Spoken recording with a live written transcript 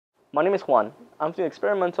My name is Juan. I'm from the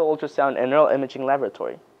Experimental Ultrasound and Neural Imaging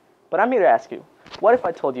Laboratory. But I'm here to ask you, what if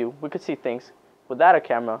I told you we could see things without a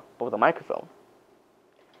camera but with a microphone?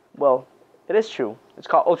 Well, it is true. It's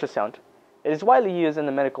called ultrasound. It is widely used in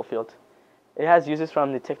the medical field. It has uses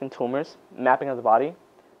from detecting tumors, mapping of the body,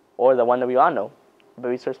 or the one that we all know,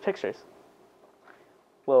 baby source pictures.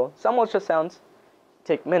 Well, some ultrasounds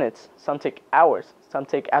take minutes, some take hours, some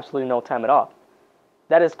take absolutely no time at all.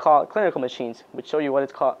 That is called clinical machines, which show you what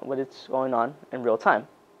it's going on in real time.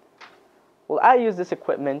 Well, I use this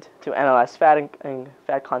equipment to analyze fat and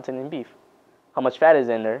fat content in beef. How much fat is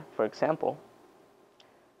in there, for example.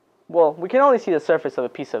 Well, we can only see the surface of a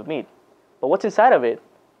piece of meat, but what's inside of it?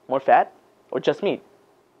 More fat or just meat?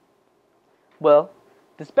 Well,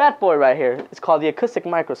 this bad boy right here is called the Acoustic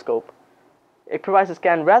Microscope. It provides a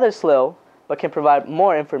scan rather slow, but can provide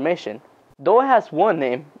more information. Though it has one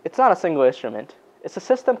name, it's not a single instrument. It's a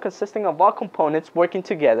system consisting of all components working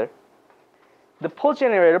together. The pulse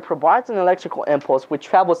generator provides an electrical impulse which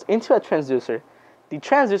travels into a transducer. The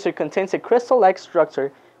transducer contains a crystal-like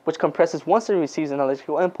structure which compresses once it receives an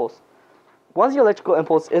electrical impulse. Once the electrical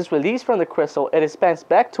impulse is released from the crystal, it expands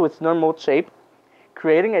back to its normal shape,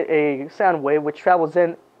 creating a sound wave which travels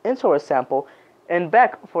into our sample and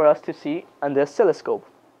back for us to see on the oscilloscope.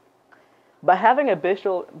 By having a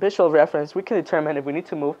visual reference, we can determine if we need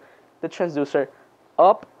to move the transducer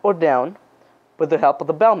up or down with the help of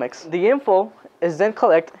the bell mix. The info is then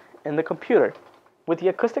collected in the computer. With the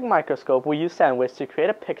acoustic microscope, we use sound waves to create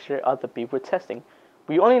a picture of the beef we're testing.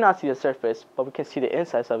 We only not see the surface, but we can see the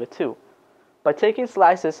insides of it too. By taking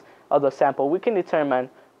slices of the sample, we can determine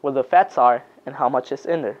where the fats are and how much is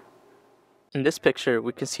in there. In this picture,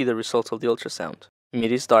 we can see the results of the ultrasound.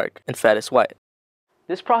 Meat is dark and fat is white.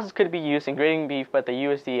 This process could be used in grading beef by the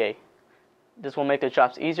USDA. This will make their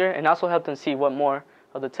jobs easier and also help them see what more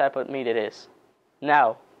of the type of meat it is.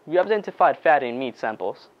 Now, we identified fat in meat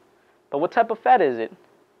samples. But what type of fat is it?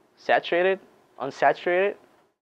 Saturated? Unsaturated?